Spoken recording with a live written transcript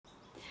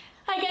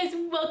Hi guys,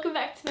 welcome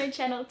back to my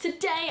channel.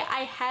 Today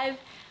I have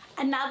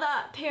another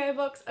PO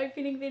box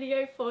opening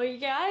video for you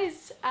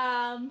guys.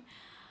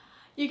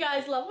 You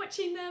guys love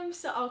watching them,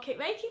 so I'll keep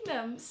making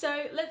them.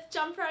 So let's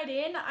jump right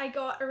in. I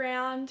got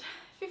around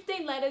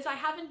 15 letters. I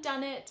haven't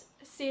done it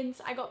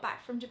since I got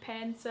back from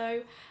Japan,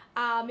 so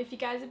if you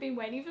guys have been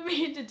waiting for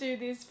me to do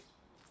this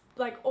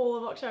like all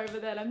of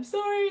October, then I'm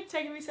sorry it's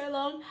taken me so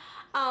long.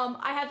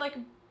 I had like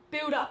a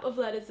build up of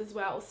letters as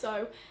well,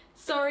 so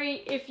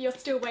sorry if you're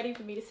still waiting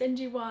for me to send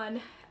you one.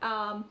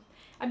 I'm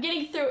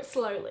getting through it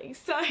slowly,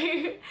 so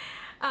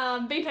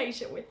be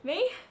patient with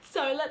me.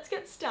 So let's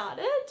get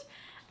started.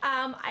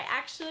 I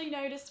actually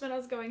noticed when I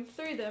was going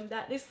through them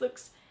that this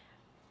looks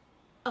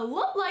a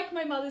lot like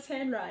my mother's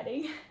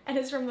handwriting and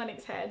it's from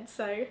Lennox Head,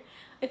 so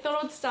I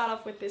thought I'd start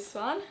off with this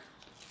one.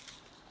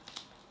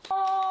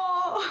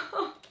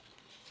 Oh,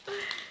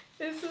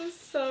 this is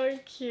so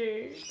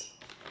cute.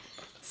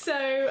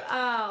 So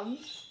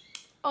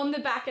on the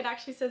back it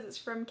actually says it's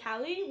from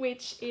Callie,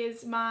 which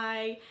is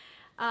my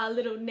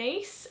little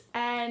niece,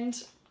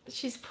 and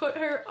she's put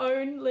her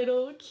own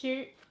little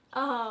cute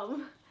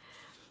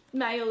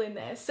mail in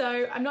there.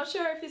 So I'm not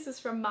sure if this is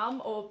from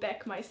Mum or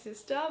Beck, my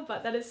sister,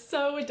 but that is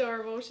so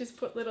adorable. She's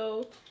put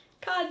little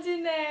cards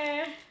in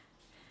there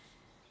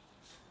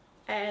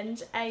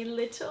and a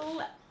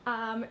little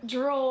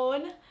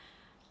drawn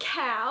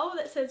cow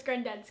that says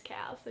Granddad's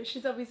cow. So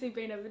she's obviously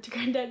been over to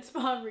Granddad's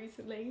farm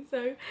recently.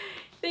 So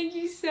thank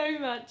you so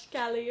much,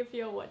 Callie, if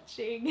you're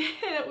watching.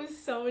 It was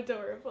so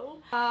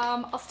adorable.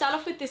 I'll start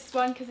off with this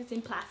one because it's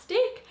in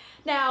plastic.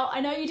 Now,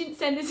 I know you didn't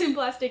send this in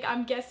plastic.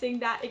 I'm guessing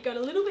that it got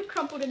a little bit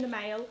crumpled in the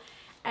mail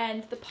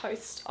and the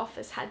post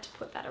office had to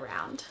put that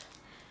around.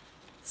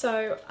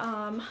 So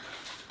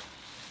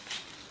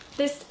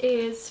this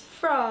is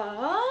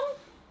from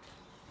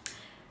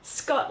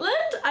Scotland.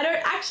 I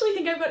don't actually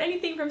think I've got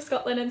anything from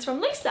Scotland, and it's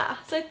from Lisa.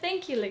 So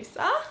thank you,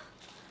 Lisa.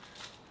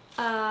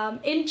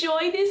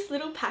 Enjoy this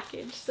little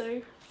package.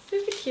 So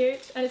super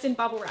cute, and it's in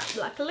bubble wrap,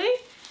 luckily,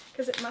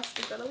 because it must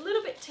have got a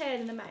little bit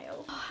teared in the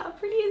mail. Oh, how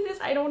pretty is this?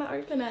 I don't want to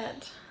open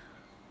it.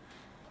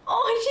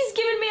 Oh, and she's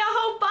given me a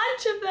whole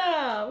bunch of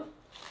them.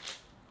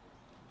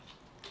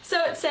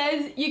 So it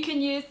says you can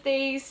use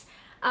these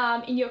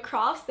in your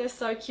crafts. They're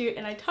so cute,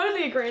 and I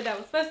totally agree. That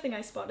was the first thing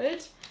I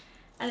spotted.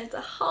 And it's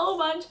a whole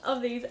bunch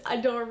of these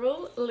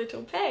adorable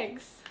little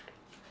pegs.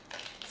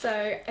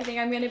 So I think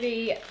I'm going to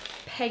be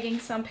pegging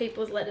some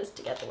people's letters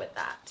together with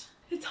that.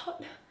 It's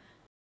hot.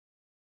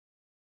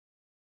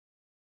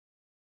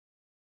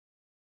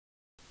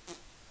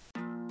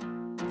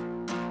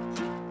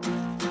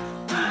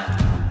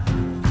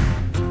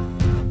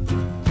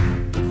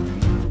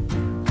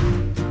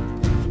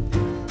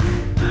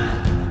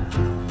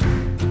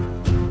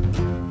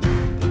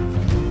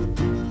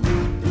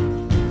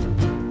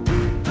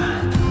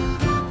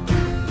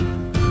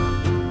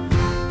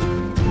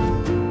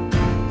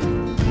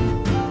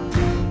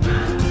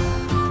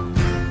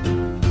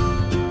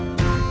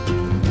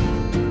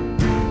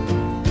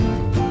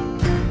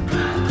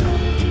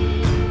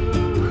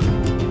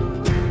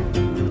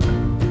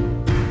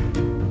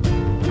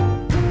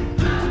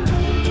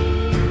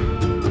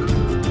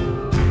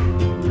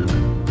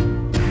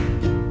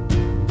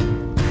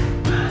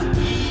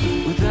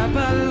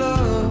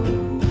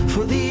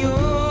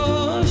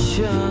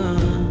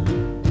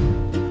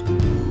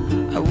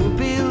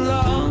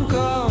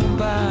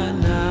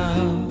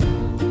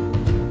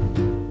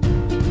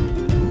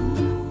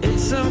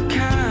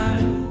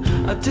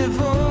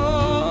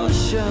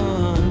 Devotion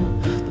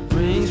that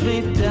brings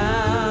me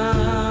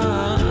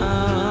down,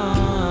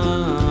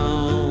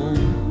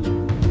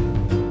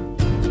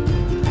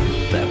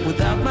 that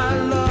without my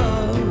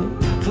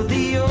love for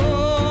the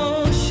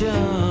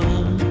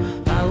ocean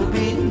I will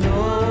be no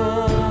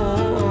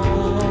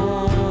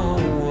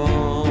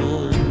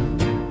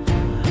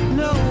one,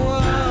 no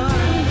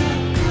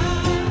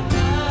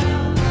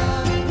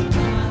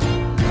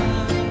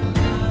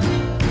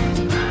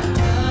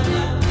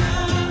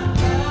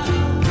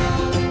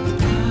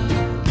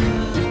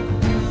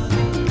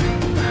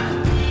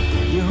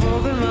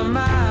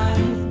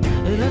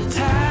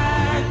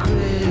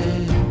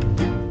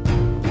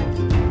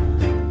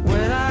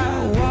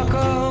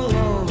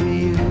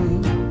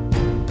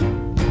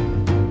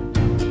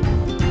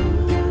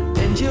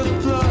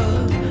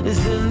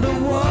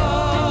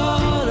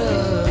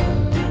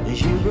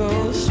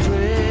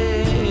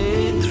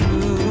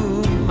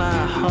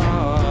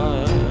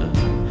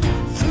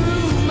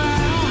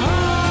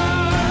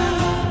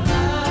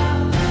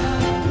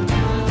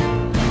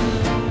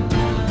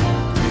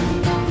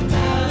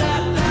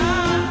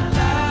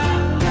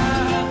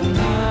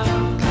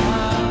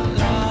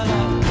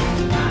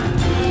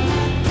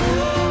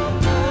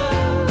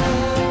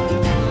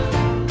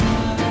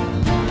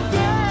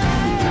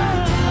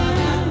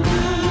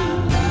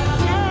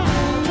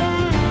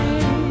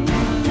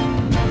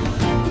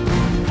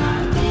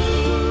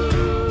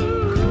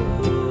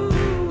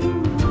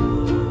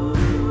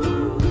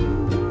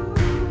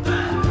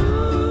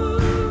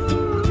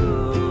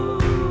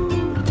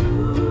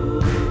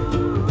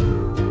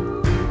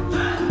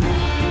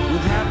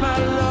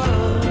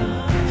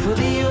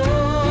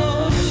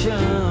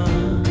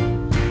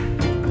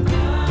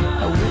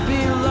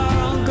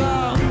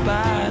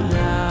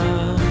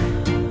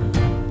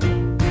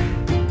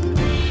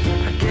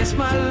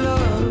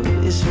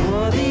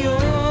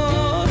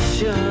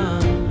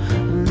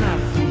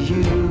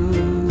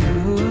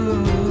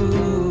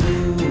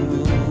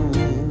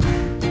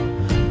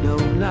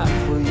not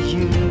for you.